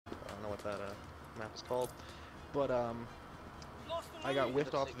what that map is called. But I got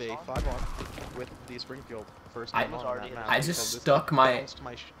whiffed off of a 5-1 with the Springfield first time on that map. I just stuck my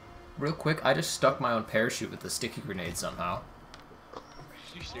real quick. I just stuck my own parachute with the sticky grenade somehow. Are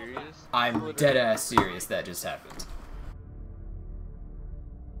you serious? I'm dead ass serious. That just happened.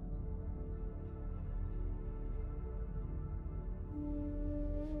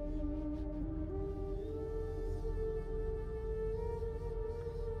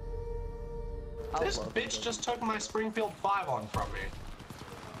 This bitch just took my Springfield 5-on from me.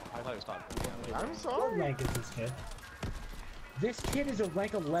 I thought it was fun. I'm sorry. What rank is this kid? This kid is a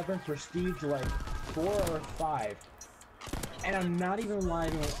rank 11 prestige like 4 or 5. And I'm not even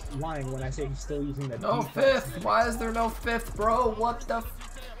lying when I say he's still using the No fifth! Why is there no fifth, bro? What the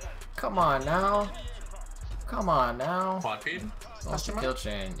Come on now. Come on now. Quad feed? Lost the kill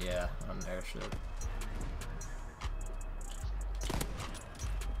chain, yeah, on Airship.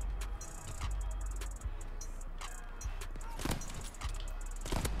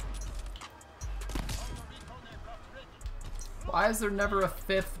 Why is there never a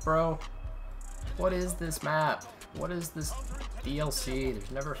fifth, bro? What is this map? What is this DLC?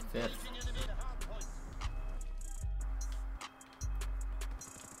 There's never a fifth.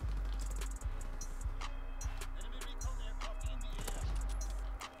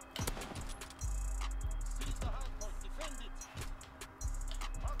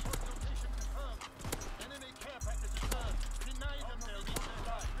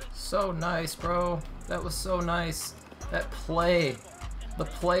 So nice, bro. That was so nice. That play, the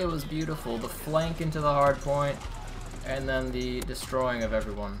play was beautiful. The flank into the hard point, and then the destroying of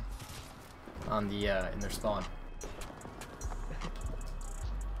everyone on the in their spawn.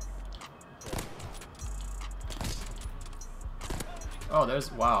 Oh, there's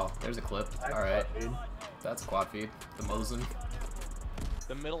there's a clip. All right, that's quad feed. The Mosin.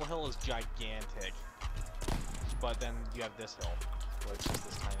 The middle hill is gigantic, but then you have this hill, where it's just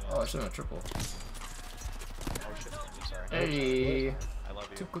this tiny. Oh, I should have a triple. Oh shit, I'm sorry. Hey, I love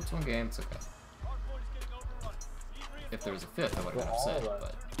you. 2 clips, 1 game. It's okay. If there was a fifth, I would have been upset,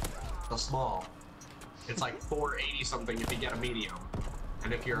 but The small. It's like 480 something if you get a medium,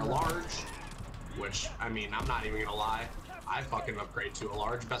 and if you're a large, which I mean, I'm not even gonna lie, I fucking upgrade to a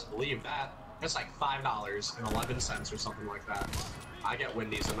large. Best believe that. It's like $5.11 or something like that. I get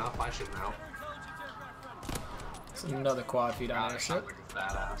Wendy's enough. I should know. it's another quad feed on God, I sound Airship. like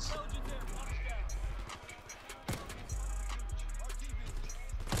a badass.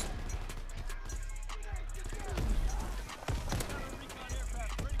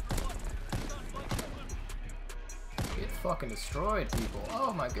 Get fucking destroyed, people.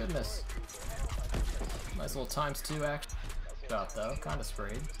 Oh my goodness. Nice little ×2 action shot though. Kind of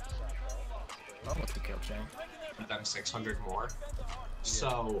sprayed. Almost a kill chain. Then 600 more.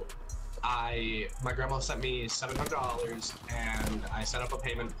 So my grandma sent me $700 and I set up a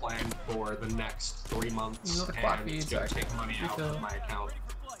payment plan for the next 3 months Another quad and feed, it's gonna sorry. take money out Refill. of my account.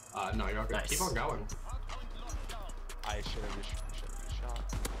 No, you're okay. Nice. Keep on going. I should have shot.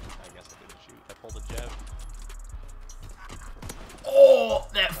 I guess I didn't shoot. I pulled a jab. Oh,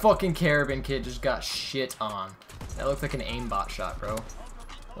 that fucking Carabin kid just got shit on. That looked like an aimbot shot, bro.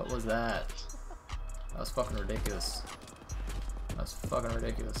 What was that? That was fucking ridiculous. That was fucking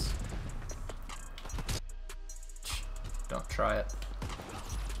ridiculous. Don't try it.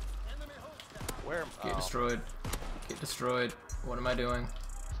 Where? Get destroyed. Get destroyed. What am I doing?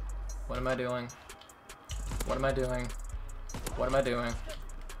 What am I doing? What am I doing? What am I doing?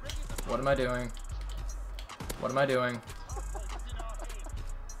 What am I doing? What am I doing?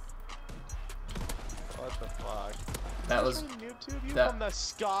 What the fuck? That was that from the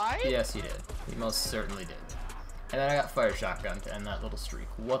sky? Yes, he did. He most certainly did. And then I got fire shotgun to end that little streak.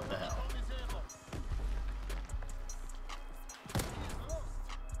 What the hell?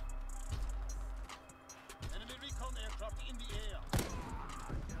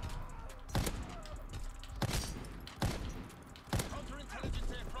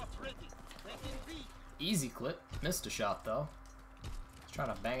 Easy clip. Missed a shot though. He's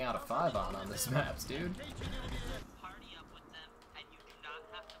trying to bang out a 5 on this maps, dude.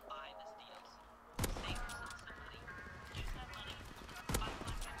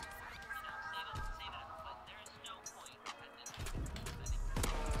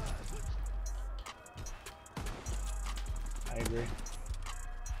 I agree.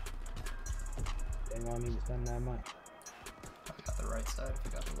 Didn't want me to spend that money. I got the right side if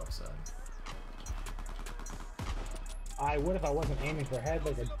you got the left side. I would if I wasn't aiming for head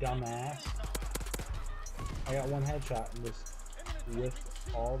like a dumbass. I got 1 headshot and just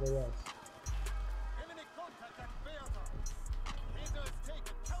whiffed all the rest.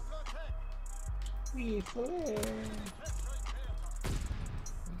 We flip.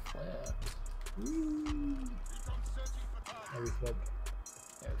 Woo. Yeah, we flip.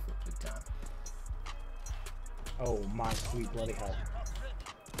 Yeah, we flip big time. Oh my sweet bloody hell.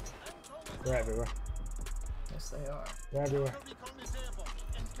 They're everywhere. Yes, they are. They're everywhere.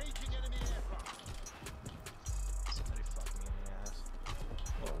 Somebody fuck me in the ass.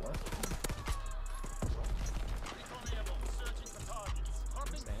 Whoa, what?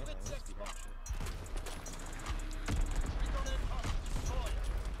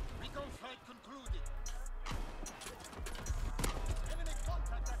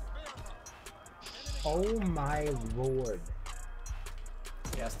 Oh my lord.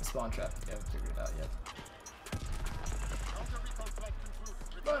 Yeah, it's the spawn trap. You haven't figured it out yet.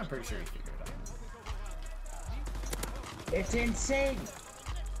 But I'm pretty sure you figured it out. It's insane!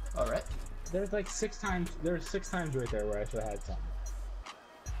 Alright. There's like 6 times, there's 6 times right there where I should have had something.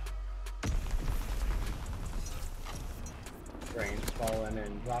 Trains falling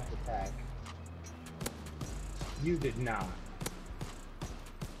in, dropped attack. You did not.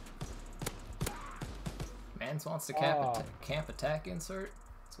 Mans wants to camp attack insert.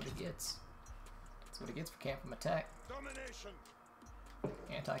 That's what he gets. That's what he gets for camping attack. Domination.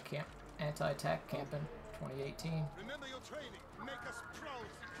 Anti-attack camping 2018. Remember your training. Make us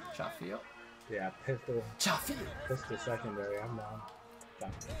proud. Shot field. Yeah, pistol. Shot field. Pistol secondary, I'm down.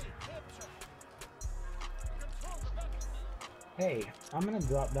 Hey, I'm gonna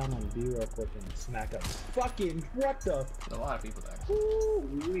drop down on B real quick and smack up. Fucking what the? There's a lot of people there.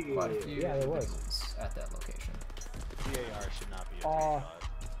 Ooh, Quite a few yeah, there was. individuals at that location. VAR should not be a shot.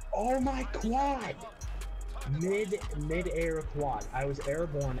 Oh my quad! Mid-air quad. I was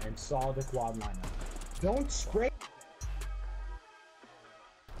airborne and saw the quad line up. Don't spray.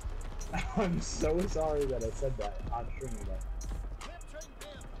 I'm so sorry that I said that on stream, but.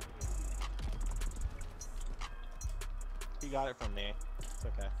 He got it from me. It's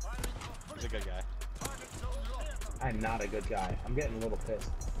okay. He's a good guy. I'm not a good guy. I'm getting a little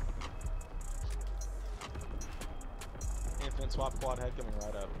pissed. Infinite swap quad head coming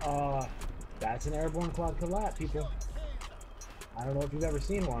right up. That's an airborne quad collab, people. I don't know if you've ever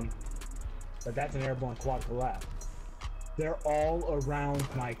seen one, but that's an airborne quad collab. They're all around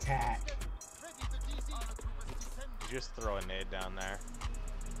my tack. You just throw a nade down there.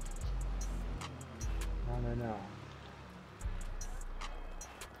 No.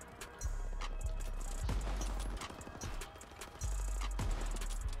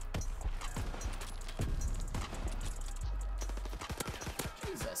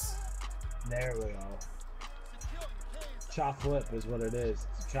 Jesus. There we go. Chop flip is what it is.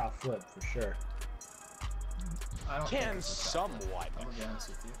 It's a chop flip for sure. I don't Can think it's a shot field. somewhat. I'm gonna be honest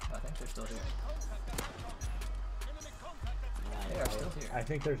with you. I think they're still here. They are still here. I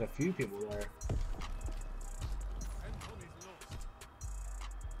think there's a few people there.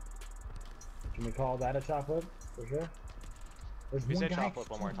 Can we call that a chop flip for sure? There's If you one say guy. chop flip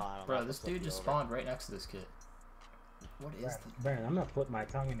one more time, Bro, this dude just spawned right next to this kid. What is this? Baron, I'm gonna put my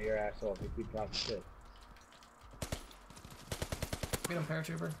tongue into your asshole if you keep talking shit. Get him,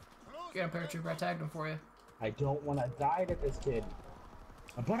 paratrooper. Get him, paratrooper. I tagged him for you. I don't want to die to this kid.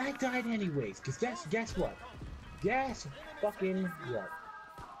 But I died anyways, because guess what? Guess fucking what?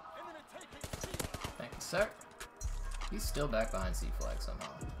 Thank you, sir. He's still back behind C flag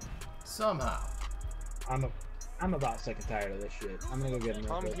somehow. I'm about sick and tired of this shit. I'm gonna go get him.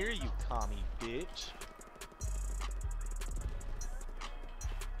 Come here, you commie bitch.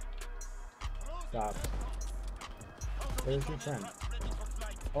 Stop. There's your friend.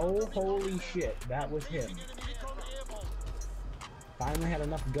 Oh, holy shit, that was him. Finally had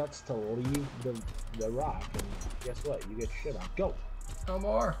enough guts to leave the rock, and guess what? You get shit on. Go! No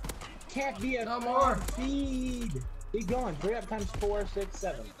more. Can't be a No more. feed! Keep going. 3 up times 4, 6,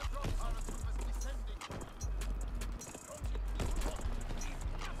 7.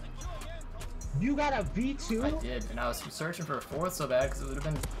 You got a V2? I did, and I was searching for a 4th so bad because it would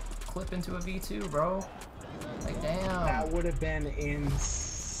have been clip into a V2, bro. Like, damn. That would have been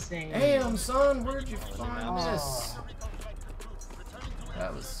insane. Damn, son, where'd you find this?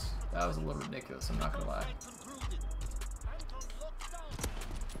 That was a little ridiculous, I'm not gonna lie.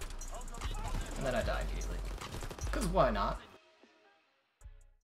 And then I died immediately. Cause why not?